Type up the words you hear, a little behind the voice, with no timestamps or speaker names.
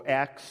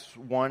Acts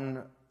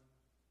 1,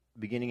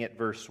 beginning at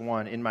verse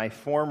 1. In my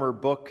former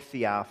book,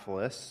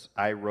 Theophilus,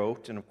 I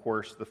wrote, and of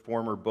course the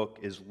former book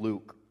is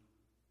Luke.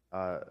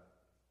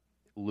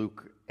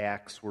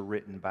 Acts were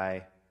written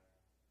by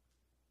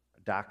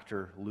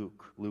Dr.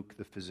 Luke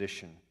the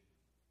physician.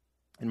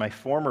 In my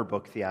former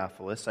book,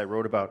 Theophilus, I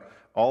wrote about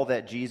all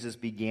that Jesus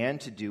began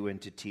to do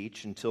and to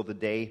teach until the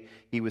day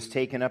he was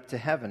taken up to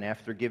heaven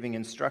after giving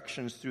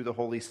instructions through the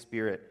Holy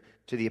Spirit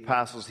to the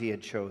apostles he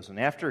had chosen.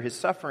 After his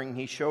suffering,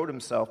 he showed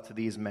himself to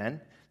these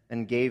men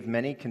and gave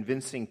many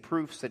convincing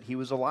proofs that he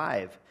was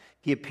alive.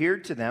 He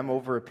appeared to them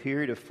over a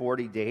period of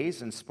 40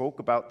 days and spoke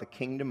about the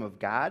kingdom of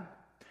God.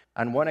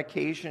 On one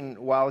occasion,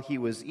 while he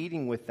was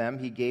eating with them,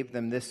 he gave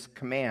them this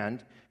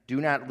command: do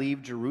not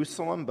leave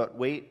Jerusalem, but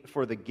wait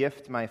for the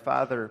gift my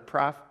Father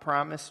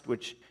promised,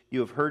 which you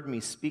have heard me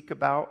speak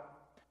about.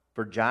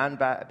 For John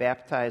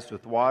baptized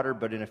with water,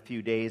 but in a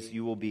few days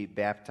you will be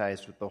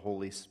baptized with the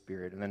Holy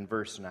Spirit. And then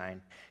verse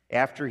 9.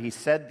 After he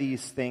said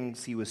these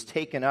things, he was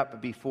taken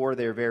up before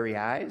their very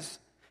eyes,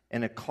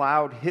 and a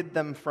cloud hid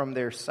them from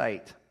their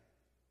sight.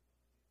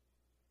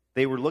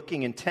 They were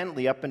looking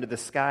intently up into the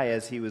sky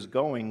as he was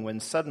going, when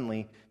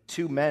suddenly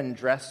 2 men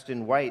dressed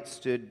in white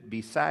stood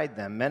beside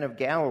them. Men of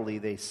Galilee,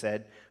 they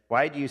said,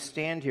 why do you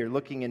stand here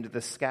looking into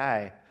the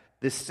sky?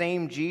 This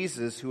same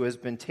Jesus who has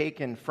been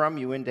taken from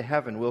you into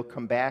heaven will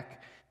come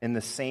back in the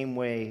same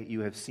way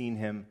you have seen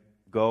him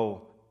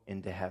go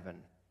into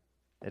heaven.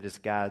 That is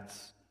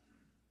God's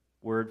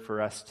word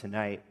for us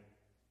tonight.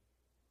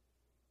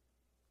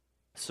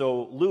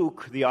 So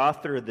Luke, the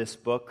author of this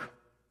book,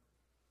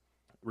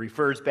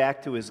 refers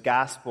back to his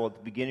gospel at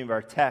the beginning of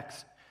our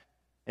text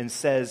and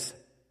says,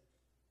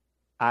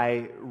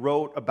 I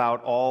wrote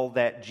about all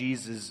that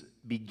Jesus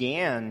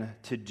began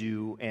to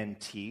do and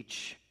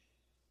teach.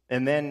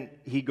 And then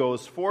he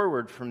goes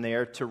forward from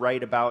there to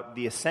write about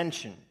the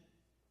ascension.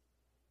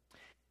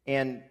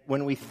 And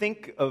when we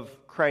think of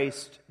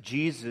Christ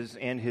Jesus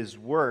and his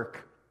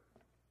work,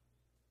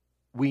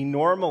 we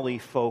normally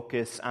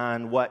focus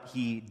on what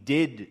he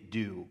did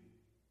do,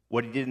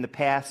 what he did in the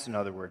past, in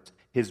other words.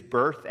 His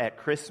birth at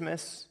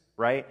Christmas,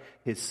 right?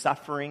 His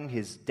suffering,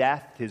 his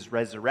death, his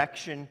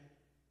resurrection,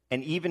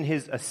 and even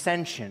his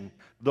ascension.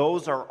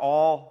 Those are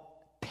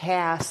all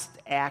past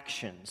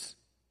actions.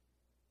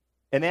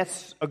 And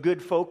that's a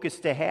good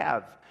focus to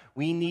have.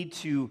 We need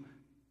to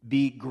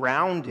be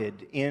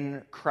grounded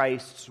in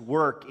Christ's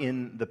work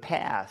in the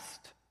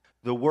past.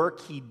 The work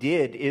he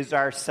did is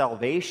our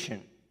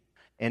salvation,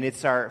 and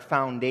it's our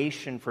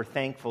foundation for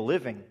thankful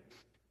living.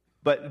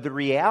 But the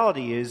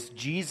reality is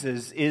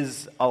Jesus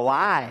is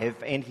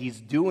alive, and he's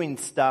doing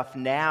stuff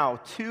now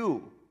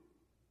too.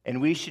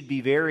 And we should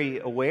be very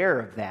aware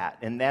of that.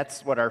 And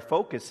that's what our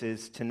focus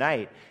is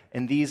tonight.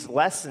 And these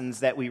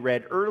lessons that we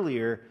read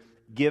earlier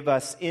give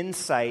us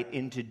insight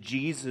into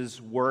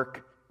Jesus'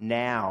 work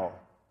now.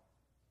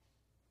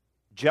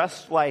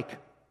 Just like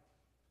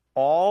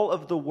all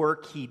of the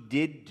work he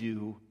did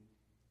do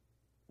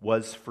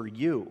was for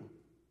you.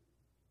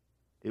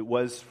 It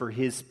was for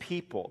his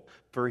people,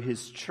 for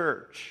his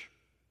church.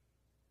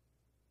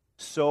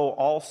 So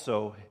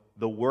also,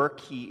 the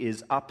work he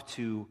is up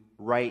to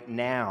right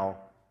now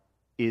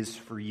is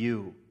for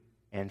you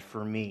and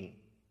for me.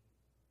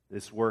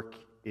 This work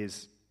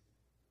is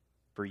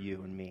for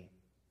you and me.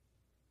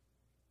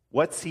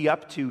 What's he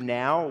up to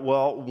now?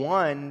 Well,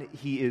 one,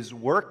 he is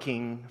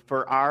working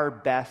for our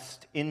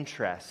best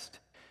interest.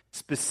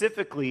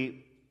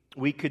 Specifically,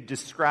 we could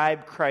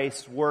describe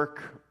Christ's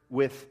work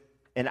with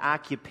an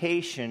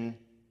occupation,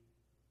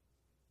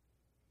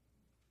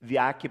 the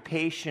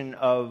occupation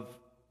of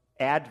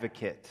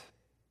advocate,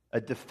 a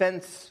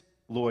defense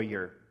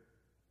lawyer.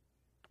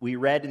 We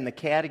read in the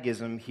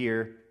catechism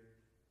here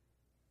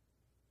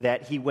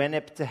that he went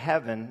up to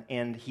heaven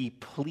and he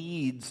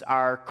pleads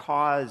our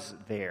cause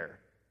there.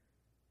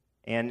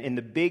 And in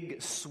the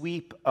big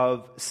sweep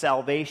of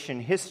salvation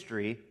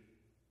history,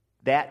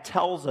 that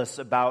tells us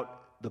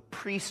about the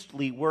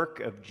priestly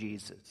work of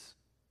Jesus.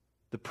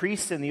 The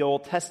priests in the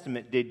Old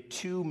Testament did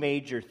 2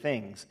 major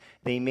things.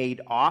 They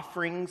made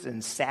offerings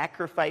and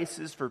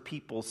sacrifices for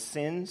people's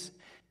sins,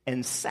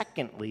 and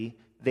secondly,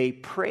 they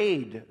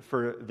prayed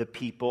for the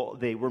people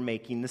they were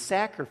making the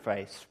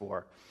sacrifice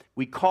for.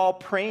 We call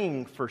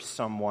praying for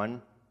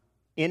someone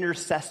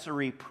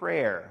intercessory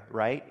prayer,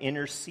 right?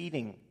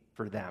 Interceding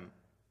for them.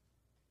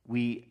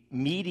 We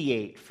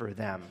mediate for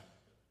them.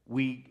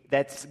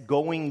 That's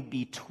going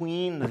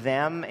between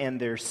them and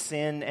their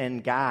sin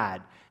and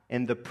God.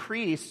 And the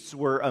priests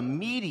were a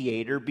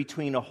mediator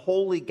between a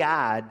holy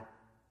God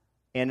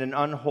and an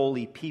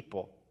unholy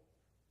people.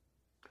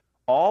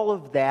 All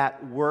of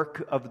that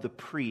work of the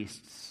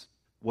priests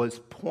was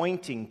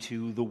pointing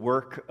to the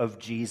work of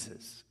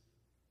Jesus,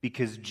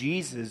 because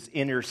Jesus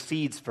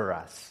intercedes for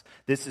us.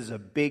 This is a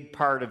big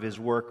part of his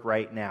work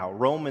right now.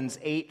 Romans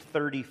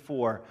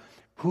 8:34,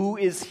 who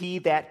is he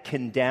that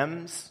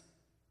condemns?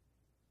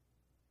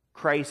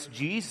 Christ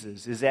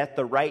Jesus is at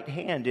the right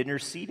hand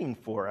interceding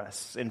for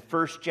us. In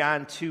 1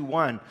 John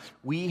 2:1,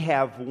 we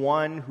have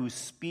one who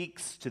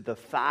speaks to the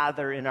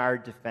Father in our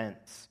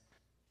defense.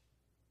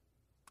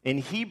 In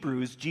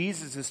Hebrews,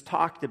 Jesus is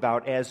talked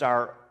about as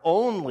our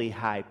only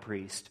high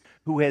priest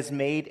who has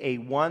made a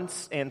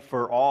once and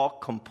for all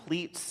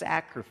complete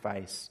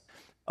sacrifice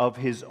of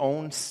his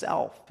own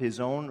self, his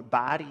own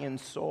body and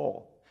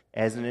soul,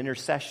 as an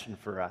intercession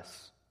for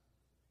us.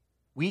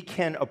 We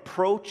can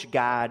approach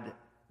God.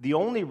 The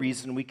only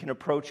reason we can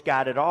approach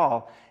God at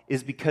all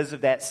is because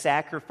of that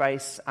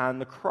sacrifice on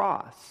the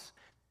cross.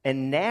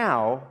 And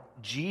now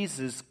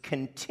Jesus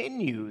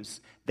continues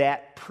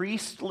that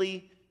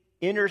priestly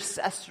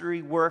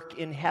intercessory work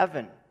in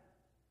heaven.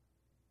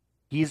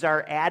 He's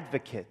our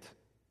advocate.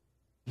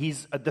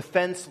 He's a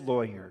defense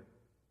lawyer.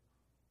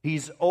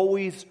 He's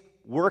always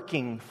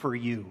working for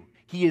you.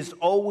 He is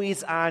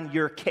always on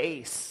your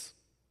case.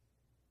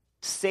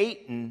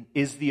 Satan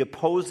is the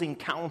opposing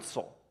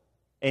counsel,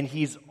 and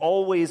he's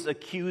always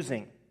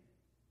accusing.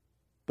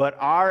 But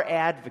our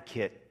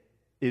advocate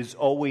is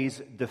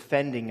always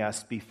defending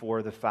us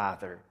before the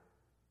Father.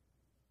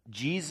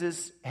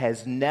 Jesus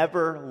has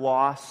never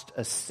lost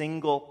a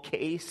single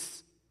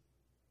case,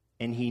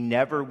 and he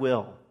never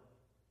will.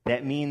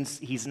 That means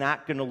he's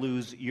not going to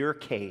lose your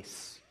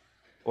case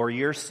or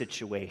your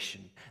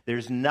situation.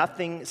 There's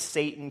nothing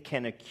Satan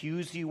can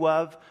accuse you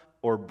of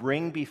or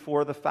bring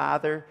before the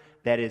Father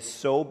that is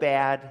so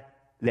bad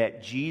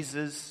that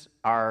Jesus,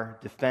 our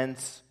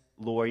defense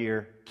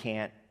lawyer,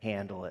 can't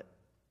handle it.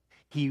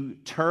 He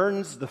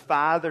turns the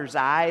Father's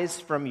eyes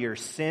from your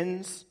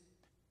sins,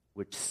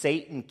 which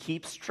Satan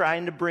keeps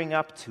trying to bring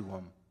up to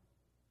him,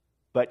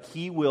 but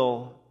he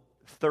will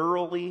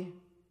thoroughly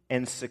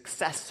and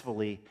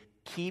successfully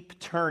keep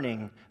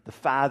turning the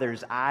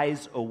Father's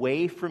eyes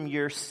away from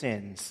your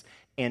sins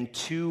and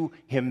to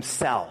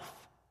himself,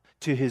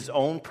 to his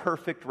own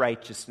perfect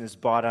righteousness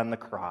bought on the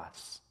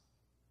cross.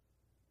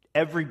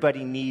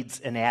 Everybody needs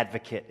an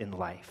advocate in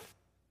life.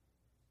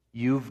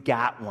 You've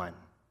got one.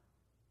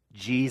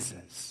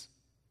 Jesus.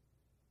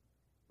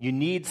 You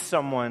need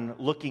someone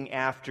looking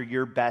after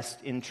your best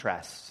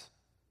interests.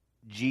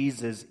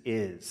 Jesus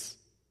is.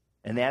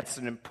 And that's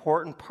an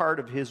important part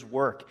of his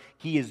work.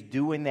 He is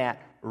doing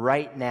that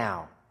right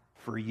now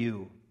for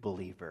you,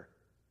 believer.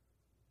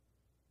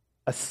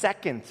 A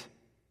second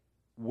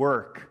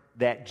work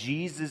that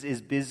Jesus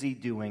is busy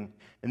doing,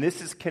 and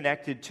this is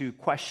connected to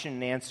question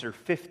and answer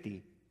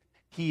 50.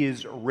 He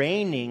is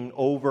reigning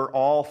over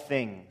all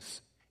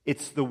things.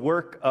 It's the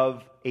work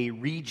of a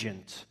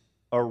regent,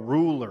 a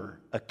ruler,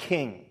 a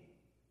king.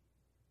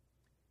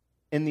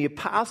 In the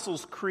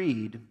Apostles'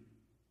 Creed,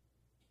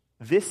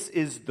 this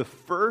is the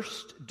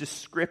first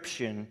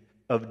description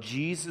of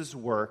Jesus'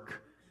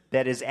 work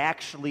that is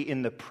actually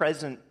in the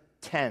present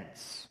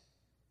tense.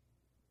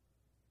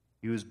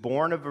 He was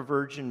born of a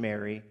Virgin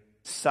Mary,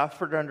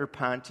 suffered under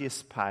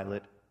Pontius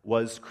Pilate,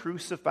 was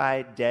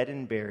crucified, dead,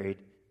 and buried.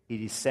 He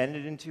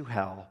descended into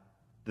hell.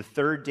 The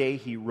third day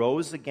he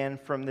rose again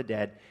from the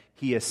dead.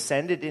 He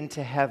ascended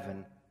into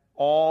heaven,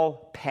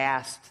 all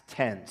past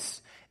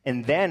tense.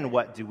 And then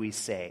what do we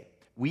say?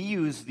 We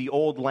use the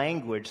old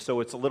language, so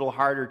it's a little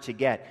harder to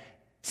get.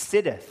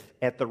 Sitteth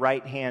at the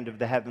right hand of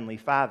the Heavenly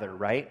Father,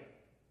 right?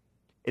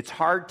 It's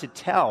hard to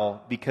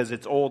tell because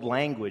it's old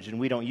language and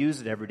we don't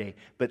use it every day.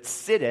 But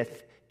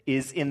sitteth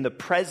is in the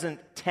present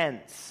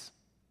tense.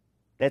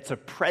 That's a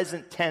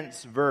present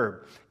tense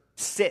verb.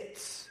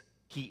 Sits.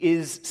 He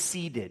is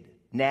seated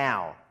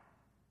now.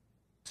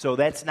 So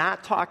that's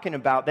not talking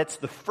about, that's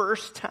the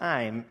first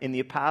time in the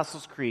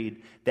Apostles'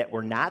 Creed that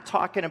we're not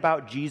talking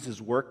about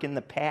Jesus' work in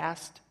the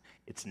past.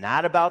 It's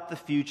not about the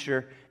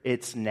future,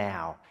 it's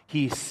now.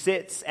 He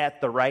sits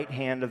at the right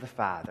hand of the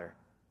Father.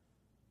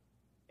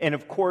 And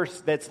of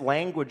course, that's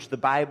language the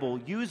Bible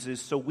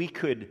uses, so we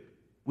can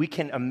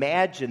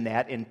imagine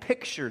that and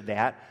picture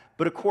that.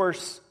 But of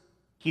course,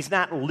 he's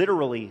not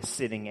literally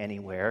sitting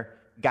anywhere.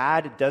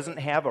 God doesn't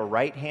have a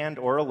right hand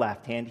or a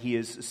left hand. He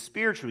is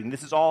spiritual. And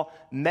this is all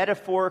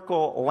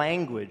metaphorical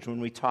language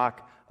when we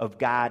talk of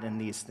God and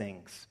these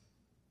things.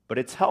 But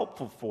it's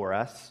helpful for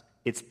us.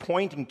 It's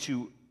pointing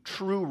to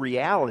true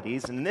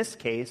realities. In this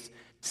case,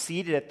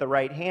 seated at the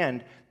right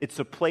hand, it's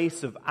a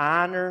place of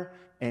honor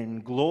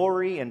and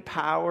glory and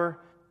power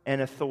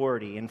and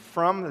authority. And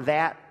from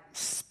that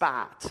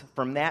spot,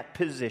 from that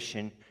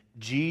position,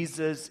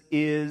 Jesus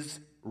is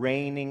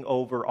reigning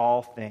over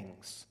all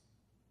things.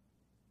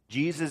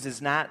 Jesus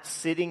is not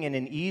sitting in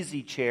an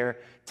easy chair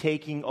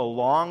taking a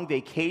long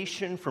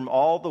vacation from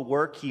all the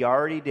work he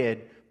already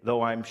did,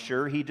 though I'm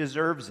sure he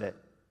deserves it.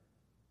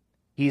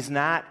 He's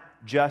not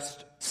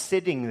just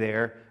sitting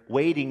there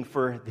waiting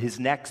for his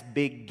next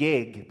big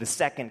gig, the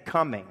second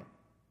coming.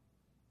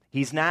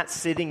 He's not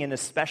sitting in a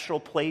special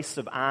place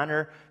of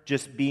honor,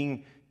 just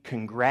being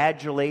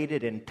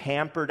congratulated and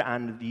pampered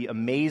on the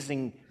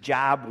amazing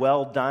job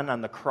well done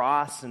on the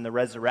cross and the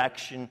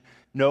resurrection.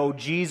 No,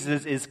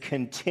 Jesus is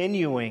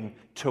continuing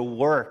to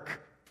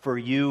work for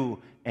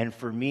you and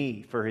for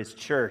me, for his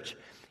church.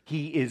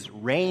 He is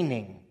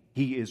reigning.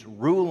 He is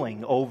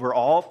ruling over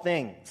all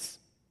things.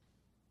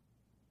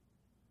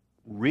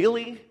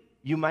 Really,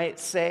 you might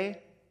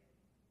say?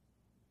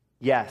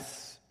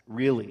 Yes,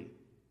 really.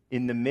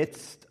 In the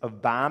midst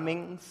of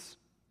bombings,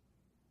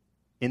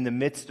 in the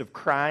midst of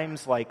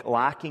crimes like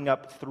locking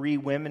up 3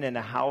 women in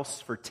a house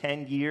for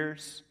 10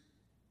 years,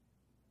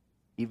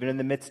 even in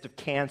the midst of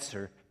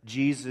cancer,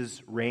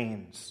 Jesus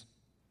reigns.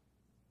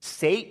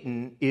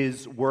 Satan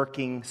is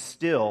working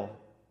still,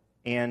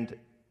 and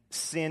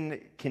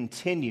sin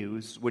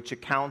continues, which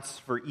accounts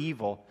for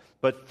evil.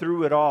 But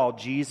through it all,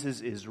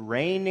 Jesus is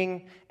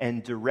reigning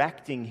and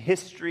directing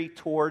history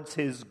towards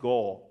his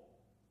goal.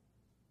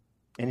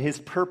 And his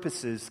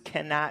purposes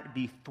cannot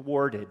be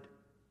thwarted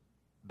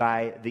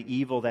by the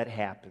evil that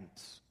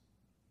happens.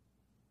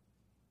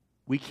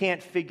 We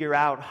can't figure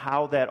out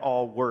how that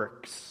all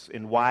works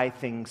and why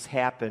things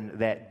happen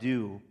that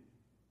do.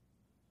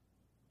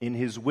 In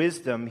his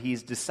wisdom,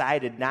 he's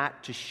decided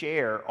not to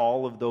share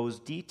all of those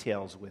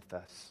details with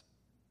us.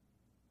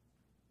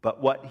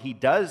 But what he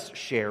does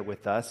share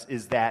with us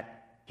is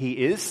that he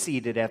is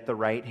seated at the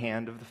right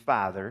hand of the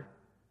Father.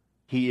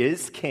 He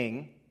is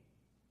king.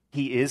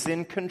 He is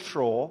in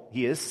control.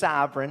 He is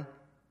sovereign.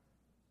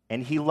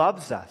 And he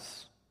loves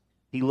us.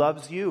 He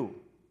loves you.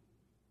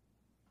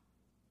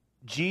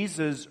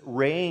 Jesus'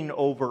 reign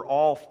over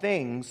all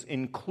things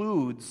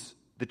includes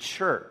the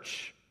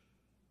church.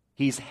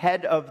 He's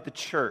head of the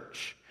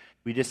church.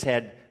 We just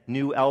had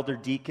new elder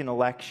deacon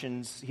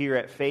elections here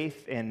at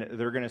Faith, and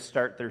they're going to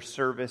start their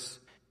service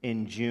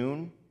in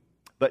June.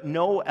 But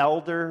no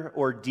elder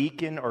or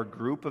deacon or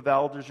group of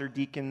elders or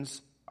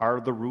deacons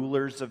are the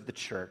rulers of the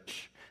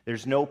church.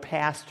 There's no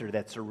pastor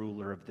that's a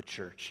ruler of the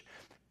church.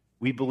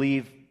 We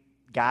believe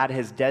God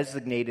has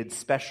designated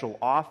special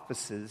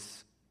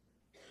offices,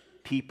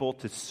 people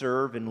to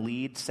serve and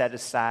lead, set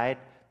aside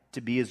to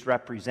be his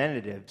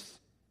representatives.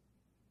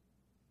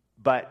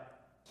 But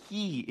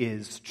he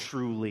is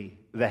truly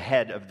the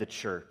head of the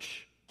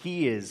church.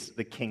 He is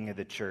the king of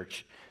the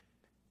church.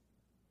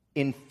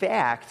 In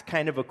fact,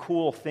 kind of a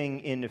cool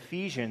thing in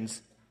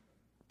Ephesians,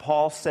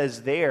 Paul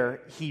says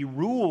there, he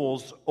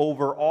rules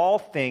over all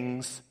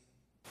things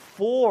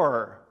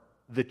for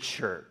the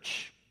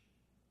church.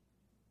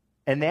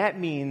 And that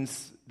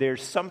means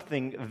there's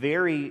something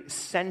very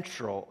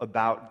central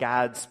about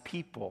God's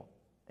people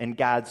and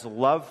God's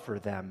love for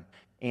them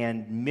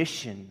and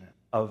mission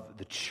of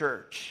the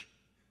church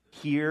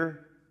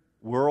here,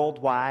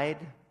 worldwide.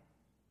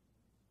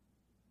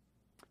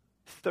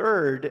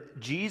 Third,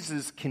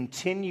 Jesus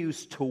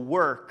continues to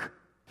work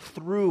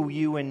through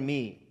you and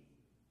me.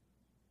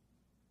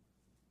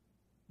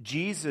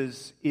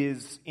 Jesus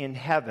is in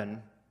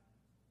heaven,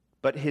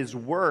 but his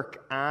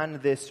work on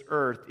this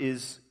earth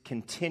is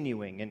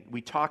continuing. And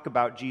we talk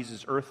about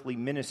Jesus' earthly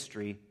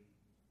ministry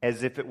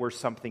as if it were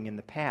something in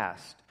the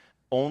past.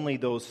 Only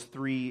those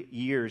 3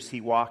 years he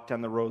walked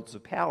on the roads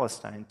of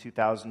Palestine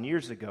 2,000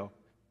 years ago.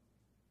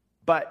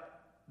 But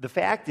the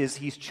fact is,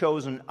 he's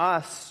chosen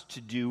us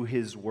to do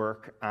his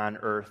work on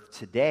earth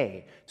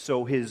today.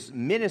 So his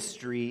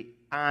ministry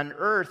on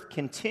earth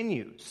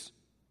continues.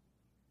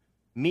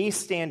 Me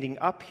standing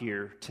up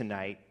here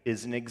tonight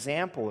is an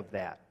example of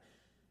that.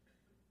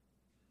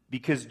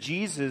 Because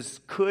Jesus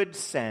could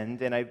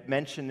send, and I've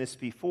mentioned this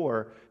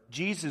before,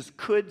 Jesus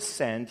could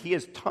send, he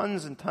has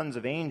tons and tons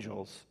of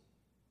angels.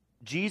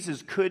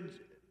 Jesus could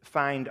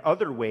find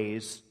other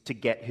ways to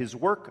get his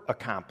work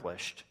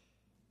accomplished.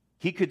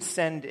 He could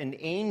send an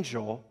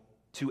angel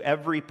to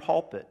every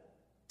pulpit,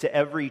 to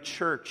every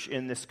church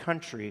in this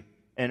country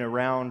and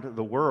around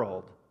the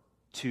world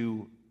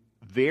to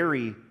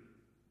very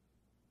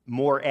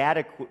more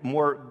adequate,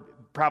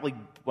 probably,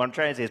 what I'm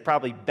trying to say is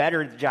probably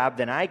better job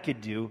than I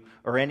could do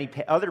or any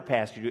other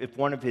pastor do if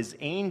one of his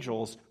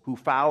angels who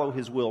follow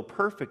his will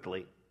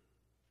perfectly.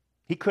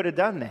 He could have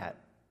done that.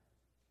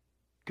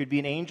 Could be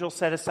an angel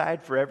set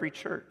aside for every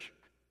church.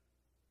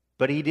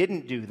 But he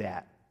didn't do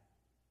that.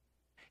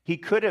 He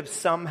could have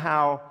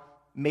somehow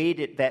made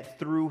it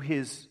that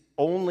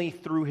only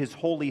through his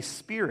Holy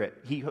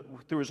Spirit,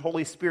 through his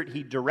Holy Spirit,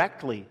 he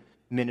directly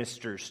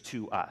ministers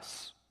to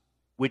us,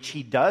 which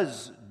he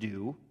does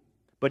do.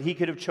 But he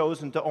could have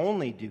chosen to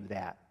only do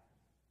that.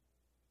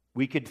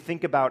 We could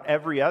think about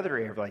every other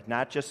area, like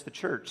not just the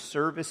church,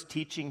 service,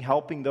 teaching,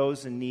 helping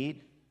those in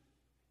need.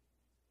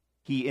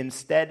 He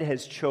instead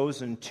has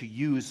chosen to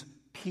use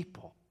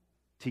people,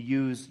 to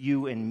use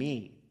you and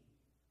me.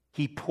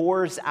 He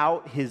pours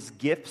out his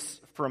gifts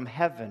from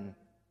heaven,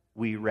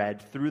 we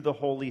read, through the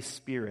Holy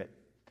Spirit,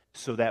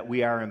 so that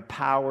we are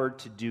empowered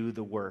to do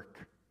the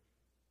work.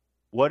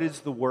 What is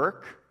the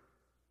work?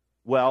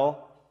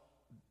 Well,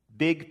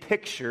 big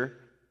picture,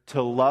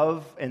 to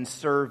love and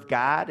serve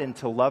God and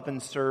to love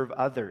and serve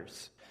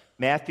others.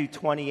 Matthew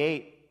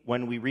 28,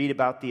 when we read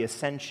about the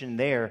ascension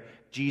there,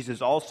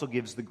 Jesus also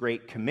gives the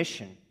Great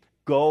Commission.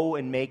 Go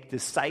and make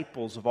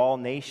disciples of all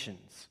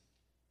nations.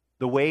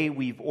 The way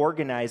we've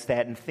organized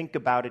that and think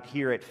about it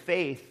here at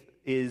Faith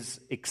is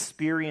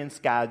experience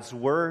God's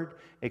word,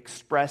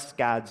 express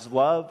God's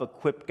love,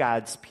 equip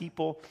God's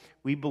people.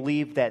 We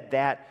believe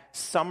that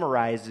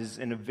summarizes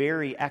in a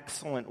very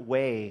excellent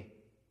way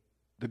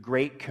the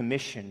Great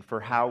Commission for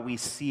how we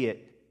see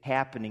it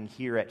happening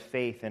here at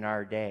Faith in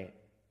our day.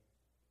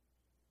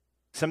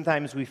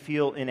 Sometimes we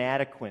feel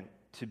inadequate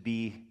to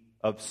be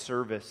of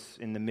service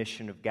in the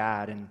mission of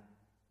God. And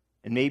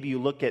maybe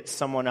you look at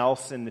someone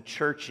else in the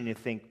church and you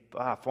think,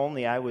 if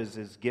only I was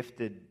as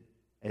gifted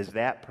as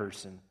that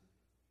person,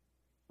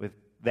 with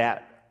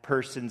that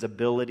person's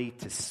ability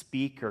to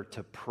speak or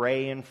to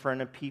pray in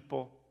front of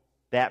people,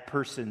 that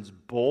person's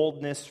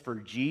boldness for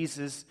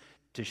Jesus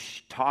to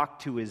talk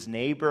to his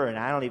neighbor, and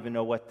I don't even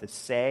know what to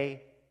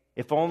say.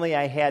 If only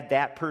I had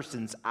that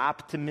person's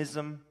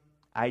optimism,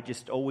 I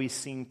just always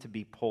seem to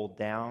be pulled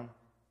down.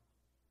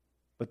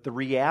 But the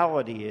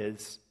reality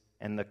is,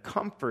 and the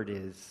comfort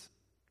is,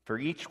 for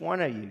each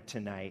one of you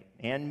tonight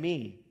and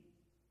me,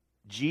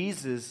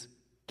 Jesus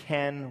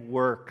can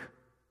work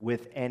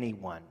with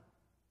anyone.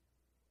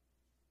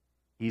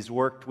 He's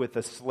worked with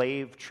a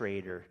slave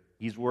trader.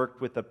 He's worked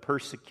with a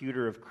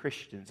persecutor of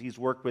Christians. He's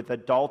worked with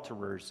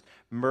adulterers,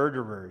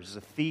 murderers,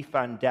 a thief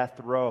on death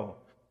row,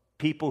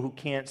 people who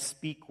can't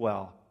speak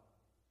well.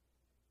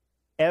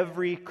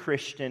 Every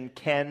Christian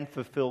can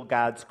fulfill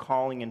God's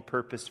calling and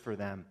purpose for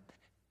them.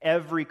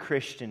 Every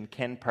Christian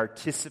can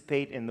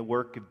participate in the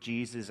work of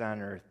Jesus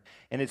on earth.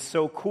 And it's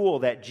so cool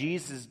that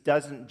Jesus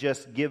doesn't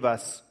just give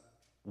us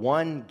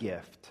one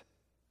gift.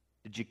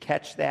 Did you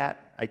catch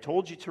that? I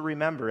told you to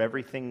remember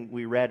everything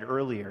we read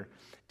earlier.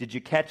 Did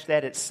you catch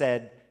that? It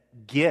said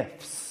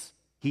gifts.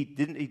 He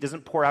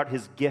doesn't pour out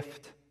his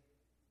gift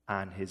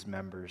on his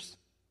members.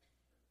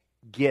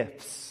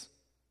 Gifts.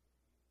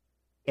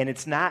 And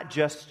it's not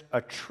just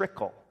a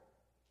trickle.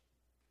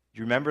 Do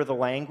you remember the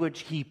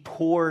language? He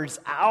pours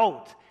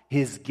out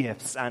his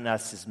gifts on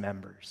us as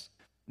members.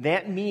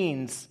 That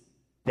means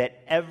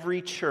that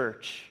every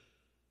church,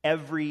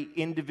 every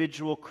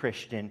individual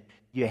Christian,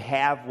 you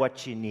have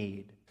what you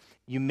need.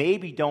 You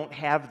maybe don't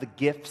have the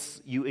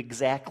gifts you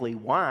exactly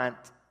want.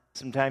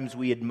 Sometimes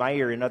we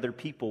admire in other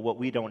people what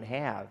we don't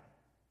have.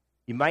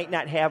 You might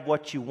not have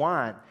what you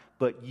want,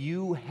 but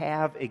you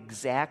have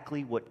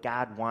exactly what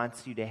God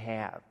wants you to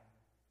have.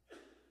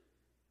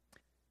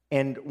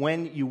 And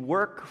when you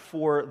work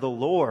for the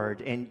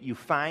Lord and you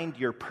find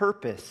your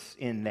purpose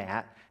in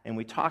that, and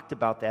we talked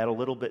about that a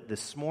little bit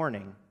this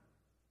morning,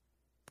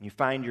 you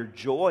find your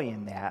joy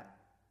in that,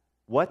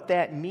 what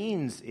that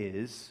means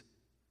is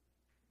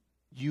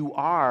you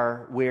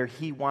are where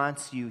He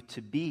wants you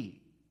to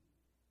be.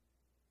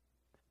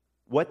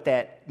 What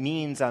that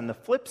means on the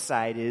flip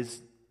side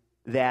is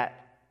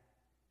that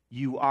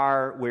you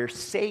are where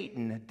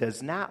Satan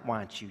does not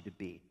want you to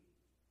be.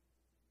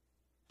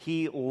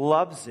 He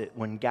loves it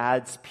when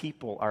God's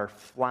people are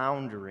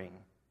floundering,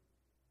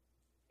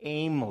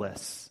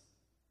 aimless,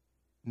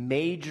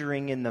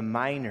 majoring in the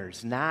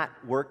minors, not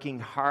working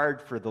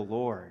hard for the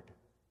Lord.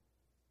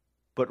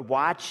 But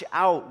watch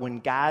out when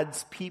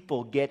God's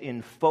people get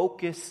in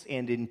focus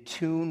and in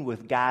tune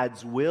with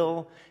God's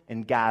will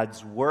and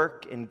God's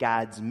work and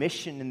God's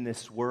mission in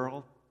this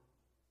world.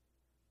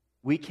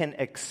 We can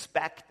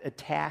expect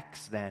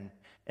attacks then.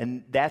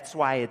 And that's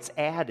why it's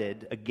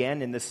added,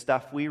 again, in the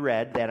stuff we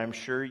read, that I'm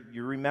sure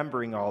you're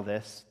remembering all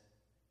this.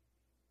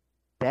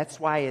 That's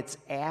why it's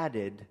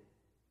added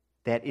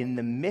that in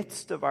the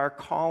midst of our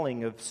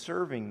calling of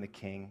serving the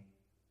King,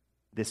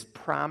 this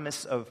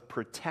promise of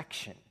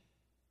protection.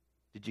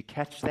 Did you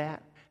catch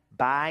that?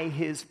 By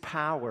His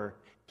power,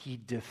 He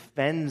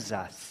defends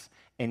us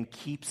and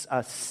keeps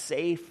us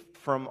safe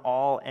from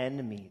all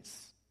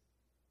enemies.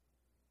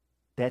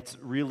 That's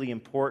really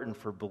important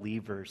for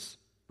believers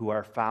who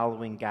are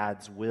following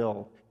God's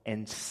will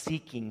and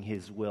seeking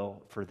His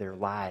will for their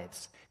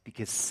lives,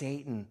 because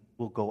Satan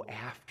will go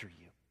after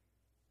you.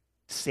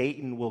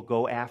 Satan will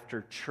go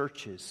after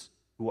churches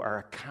who are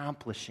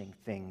accomplishing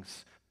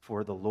things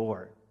for the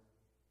Lord.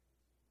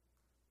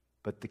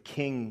 But the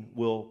King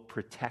will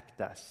protect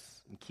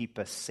us and keep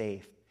us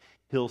safe.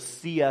 He'll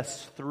see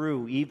us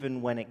through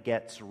even when it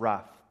gets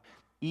rough,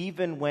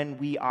 even when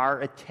we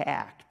are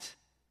attacked,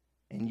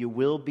 and you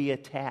will be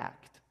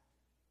attacked.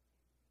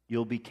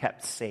 You'll be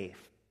kept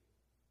safe.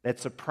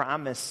 That's a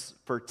promise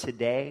for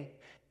today.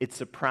 It's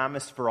a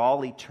promise for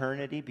all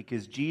eternity,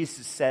 because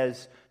Jesus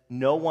says,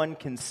 no one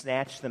can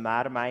snatch them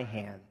out of my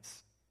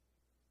hands.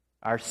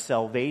 Our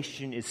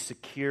salvation is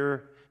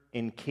secure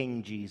in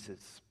King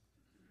Jesus.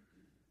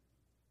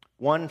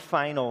 One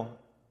final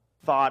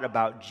thought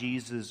about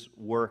Jesus'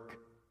 work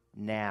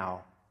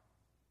now.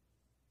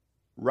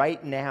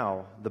 Right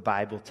now, the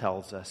Bible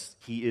tells us,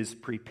 He is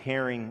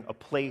preparing a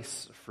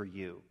place for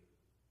you.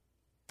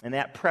 And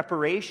that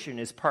preparation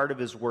is part of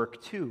His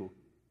work too.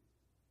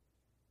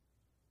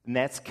 And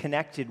that's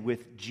connected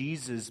with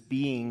Jesus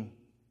being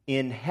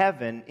in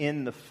heaven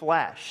in the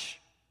flesh.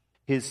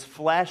 His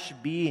flesh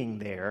being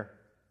there,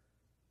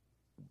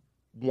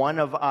 one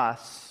of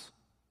us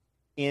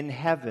in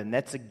heaven.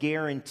 That's a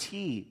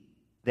guarantee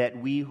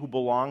that we who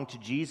belong to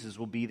Jesus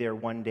will be there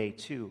one day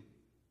too.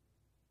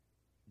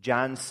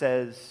 John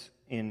says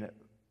in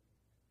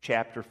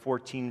chapter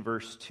 14,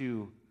 verse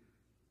 2,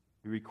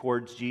 he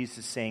records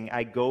Jesus saying,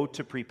 I go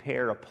to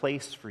prepare a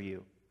place for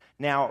you.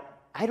 Now,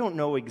 I don't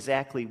know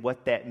exactly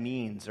what that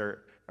means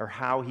or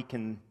how He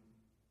can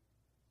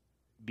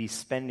be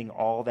spending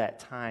all that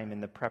time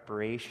in the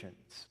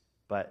preparations,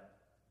 but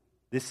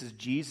This is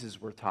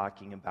Jesus we're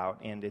talking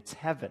about, and it's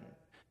heaven.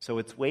 So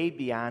it's way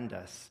beyond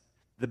us.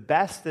 The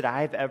best that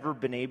I've ever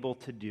been able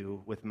to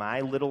do with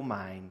my little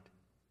mind,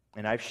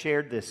 and I've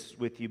shared this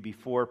with you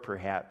before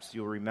perhaps,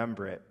 you'll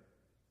remember it,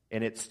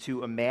 and it's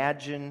to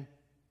imagine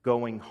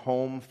going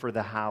home for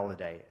the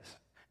holidays.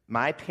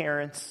 My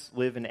parents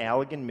live in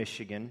Allegan,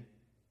 Michigan.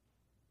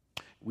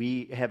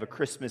 We have a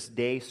Christmas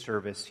Day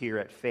service here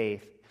at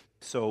Faith,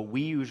 so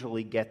we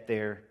usually get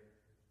there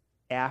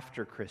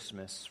after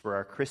Christmas for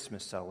our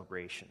Christmas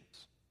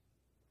celebrations.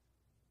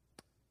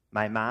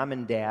 My mom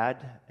and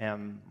dad are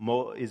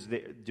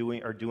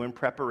doing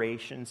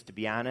preparations. To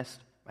be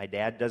honest, my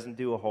dad doesn't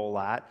do a whole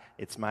lot.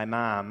 It's my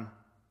mom.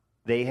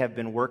 They have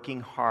been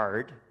working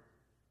hard,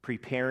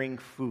 preparing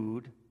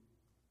food,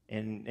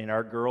 and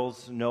our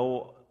girls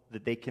know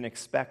that they can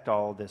expect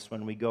all of this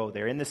when we go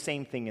there. And the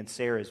same thing in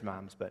Sarah's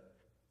mom's, but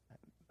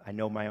I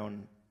know my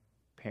own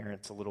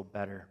parents a little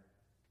better.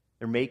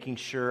 They're making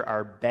sure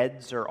our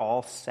beds are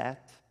all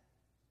set.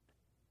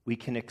 We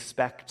can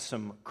expect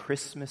some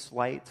Christmas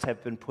lights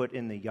have been put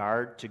in the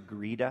yard to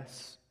greet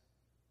us.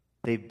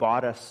 They've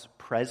bought us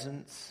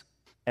presents.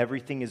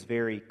 Everything is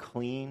very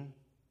clean.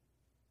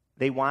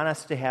 They want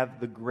us to have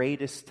the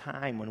greatest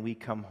time when we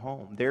come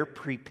home. They're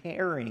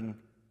preparing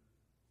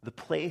the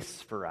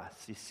place for us,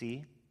 you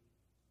see.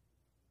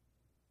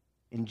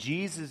 And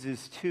Jesus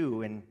is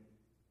too,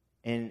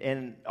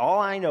 and all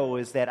I know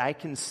is that I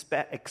can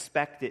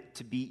expect it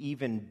to be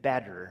even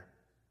better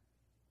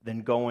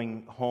than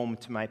going home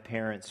to my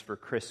parents for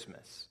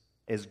Christmas.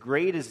 As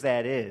great as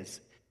that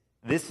is,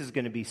 this is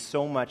going to be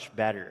so much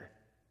better.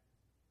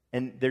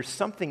 And there's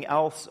something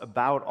else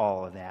about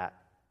all of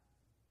that.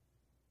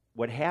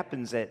 What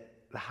happens at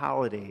the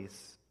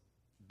holidays,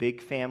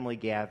 big family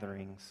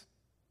gatherings,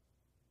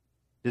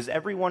 does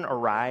everyone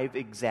arrive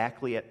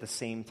exactly at the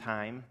same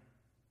time?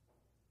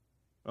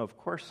 No, of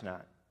course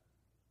not.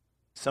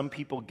 Some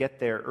people get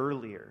there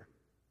earlier.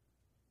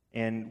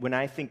 And when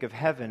I think of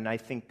heaven, I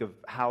think of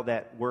how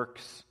that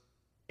works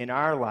in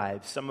our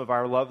lives. Some of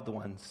our loved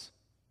ones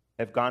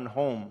have gone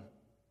home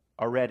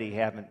already,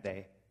 haven't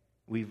they?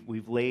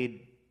 We've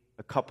laid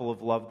a couple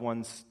of loved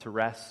ones to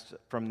rest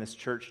from this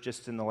church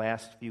just in the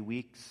last few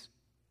weeks.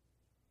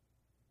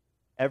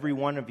 Every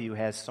one of you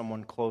has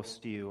someone close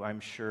to you, I'm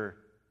sure,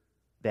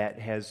 that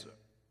has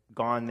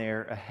gone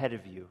there ahead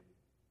of you.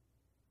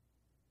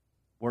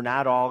 We're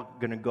not all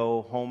going to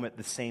go home at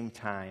the same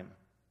time.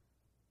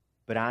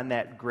 But on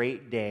that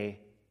great day,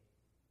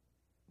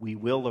 we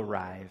will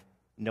arrive,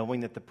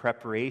 knowing that the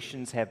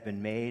preparations have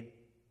been made.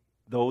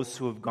 Those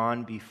who have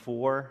gone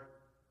before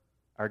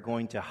are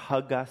going to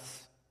hug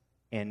us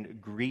and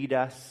greet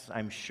us,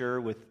 I'm sure,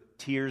 with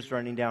tears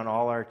running down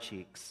all our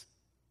cheeks.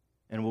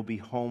 And we'll be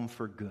home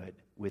for good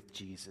with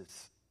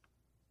Jesus.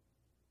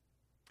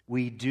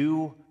 We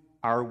do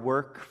our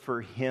work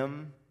for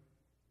Him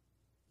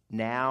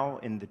now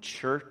in the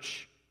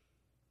church,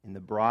 in the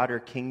broader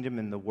kingdom,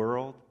 in the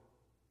world.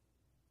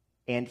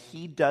 And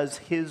He does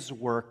His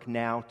work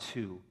now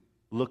too,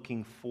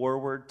 looking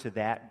forward to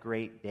that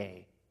great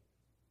day.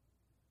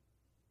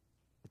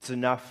 It's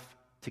enough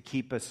to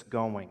keep us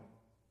going.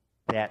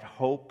 That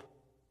hope,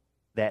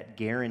 that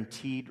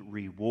guaranteed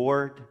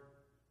reward,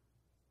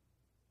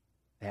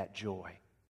 that joy.